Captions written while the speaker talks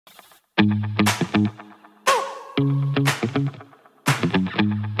Hello,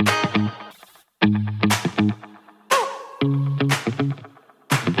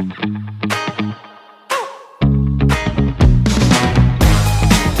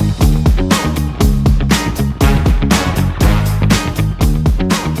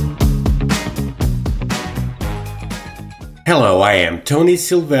 I am Tony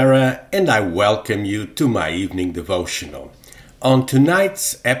Silvera and I welcome you to my evening devotional. On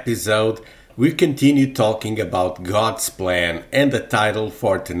tonight's episode, we continue talking about God's plan, and the title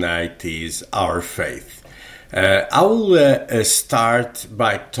for tonight is Our Faith. I will start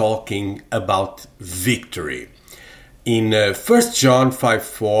by talking about victory. In 1 John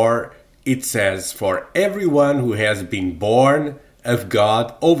 5:4, it says, "For everyone who has been born of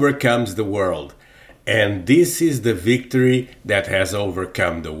God overcomes the world. And this is the victory that has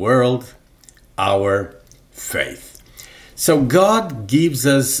overcome the world, our faith." So God gives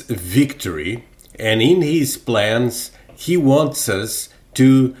us victory, and in His plans, He wants us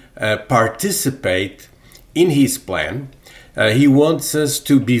to participate in His plan. He wants us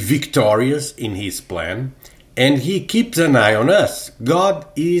to be victorious in His plan, and He keeps an eye on us. God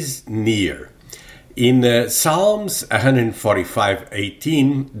is near. In Psalms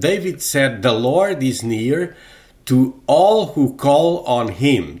 145:18, David said, "The Lord is near to all who call on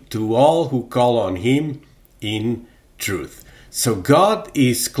Him, to all who call on Him in truth." So God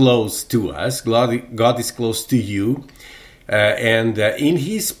is close to us. God is close to you. And in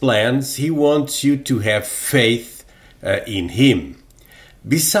His plans, He wants you to have faith in Him.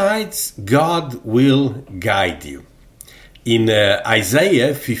 Besides, God will guide you. In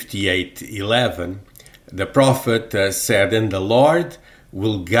Isaiah 58:11, the prophet said, "And the Lord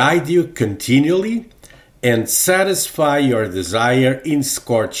will guide you continually and satisfy your desire in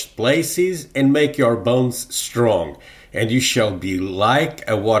scorched places and make your bones strong. And you shall be like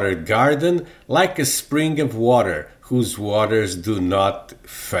a watered garden, like a spring of water, whose waters do not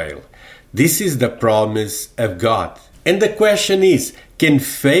fail." This is the promise of God. And the question is, can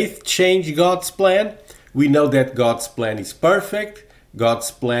faith change God's plan? We know that God's plan is perfect.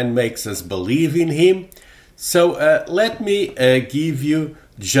 God's plan makes us believe in Him. So let me give you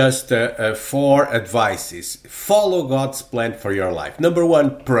just 4 advices. Follow God's plan for your life. Number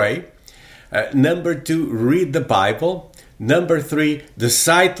 1, pray. Number 2, read the Bible. Number 3,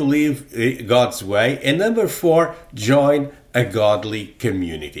 decide to live God's way. And number 4, join a godly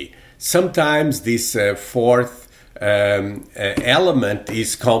community. Sometimes this fourth element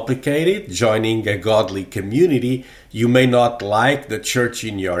is complicated. Joining a godly community, you may not like the church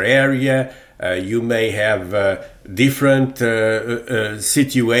in your area. You may have different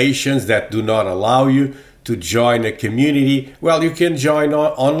situations that do not allow you to join a community. Well, you can join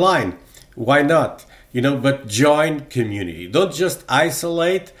online. Why not? But join community. Don't just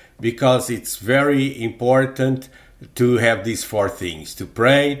isolate, because it's very important to have these 4 things: to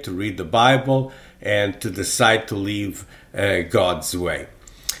pray, to read the Bible, and to decide to live God's way.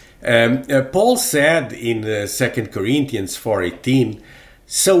 Paul said in 2 Corinthians 4:18,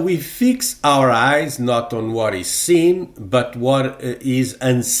 "So we fix our eyes not on what is seen, but what is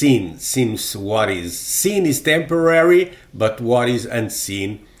unseen, since what is seen is temporary, but what is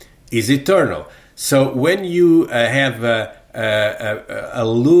unseen is eternal." So when you have a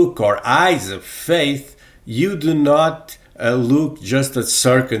look or eyes of faith, you do not look just at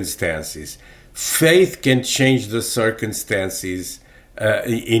circumstances. Faith can change the circumstances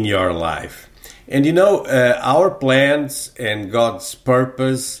in your life. And our plans and God's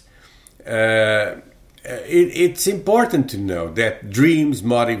purpose, it's important to know that dreams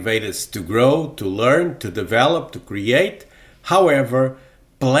motivate us to grow, to learn, to develop, to create. However,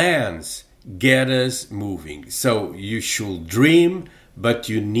 plans get us moving. So you should dream, but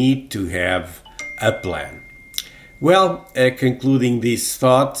you need to have a plan. Well, concluding these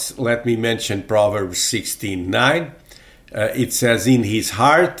thoughts, let me mention Proverbs 16:9. It says, "In his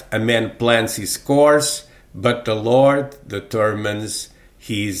heart a man plans his course, but the Lord determines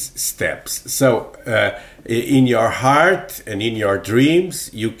his steps." So in your heart and in your dreams,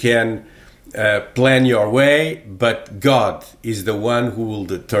 you can plan your way, but God is the one who will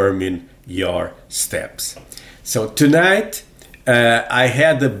determine your steps. So tonight, I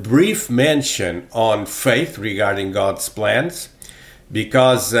had a brief mention on faith regarding God's plans,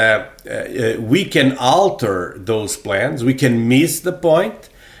 because we can alter those plans. We can miss the point.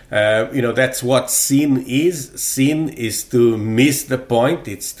 That's what sin is. Sin is to miss the point.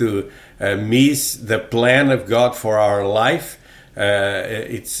 It's to miss the plan of God for our life.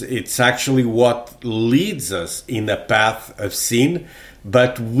 It's actually what leads us in a path of sin.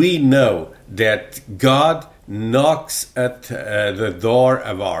 But we know that God knocks at the door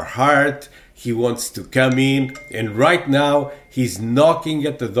of our heart. He wants to come in, and right now He's knocking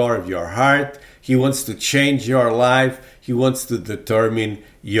at the door of your heart. He wants to change your life. He wants to determine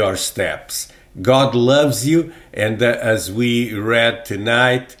your steps. God loves you, and as we read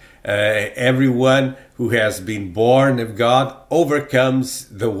tonight, everyone who has been born of God overcomes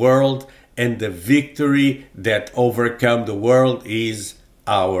the world, and the victory that overcomes the world is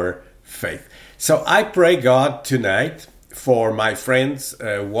our faith. So I pray, God, tonight for my friends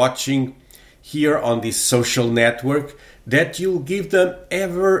watching here on this social network, that you'll give them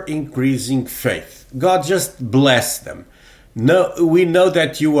ever increasing faith. God, just bless them. No, we know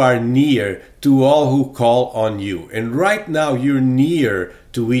that you are near to all who call on you. And right now you're near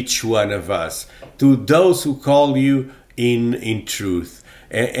to each one of us, to those who call you in truth.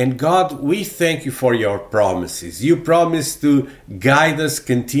 And God, we thank you for your promises. You promise to guide us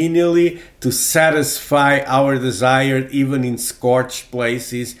continually, to satisfy our desire even in scorched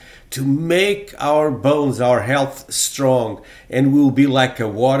places, to make our bones, our health strong, and we'll be like a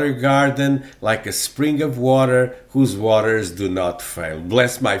water garden, like a spring of water whose waters do not fail.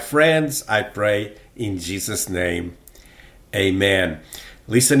 Bless my friends, I pray in Jesus' name. Amen.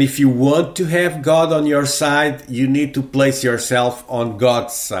 Listen, if you want to have God on your side, you need to place yourself on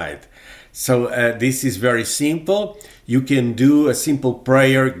God's side. So this is very simple. You can do a simple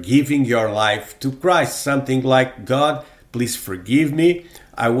prayer giving your life to Christ. Something like, God, please forgive me.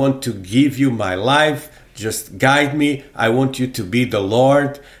 I want to give you my life. Just guide me. I want you to be the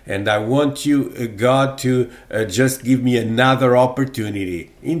Lord. And I want you, God, to just give me another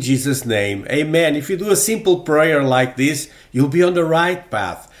opportunity. In Jesus' name, amen. If you do a simple prayer like this, you'll be on the right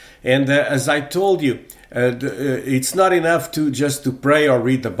path. And as I told you, it's not enough to just to pray or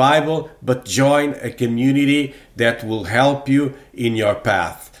read the Bible, but join a community that will help you in your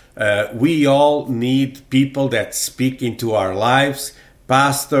path. We all need people that speak into our lives,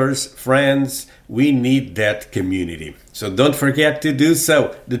 pastors, friends. We need that community. So don't forget to do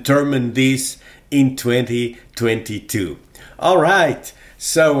so. Determine this in 2022. All right.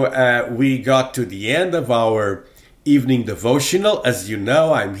 So we got to the end of our evening devotional. As you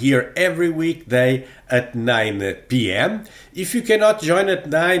know, I'm here every weekday at 9 p.m. If you cannot join at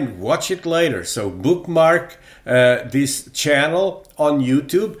 9, watch it later. So bookmark this channel on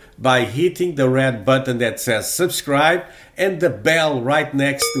YouTube by hitting the red button that says subscribe and the bell right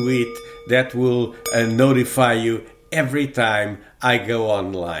next to it that will notify you every time I go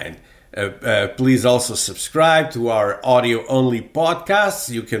online. Please also subscribe to our audio-only podcasts.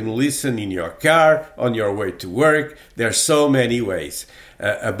 You can listen in your car, on your way to work. There are so many ways.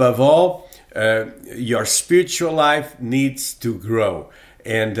 Above all, your spiritual life needs to grow.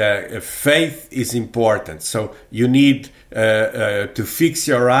 And faith is important. So you need to fix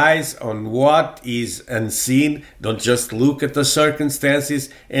your eyes on what is unseen. Don't just look at the circumstances.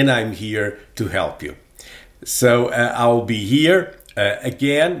 And I'm here to help you. So I'll be here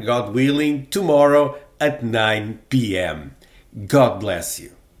again, God willing, tomorrow at 9 p.m. God bless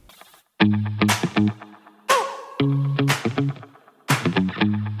you.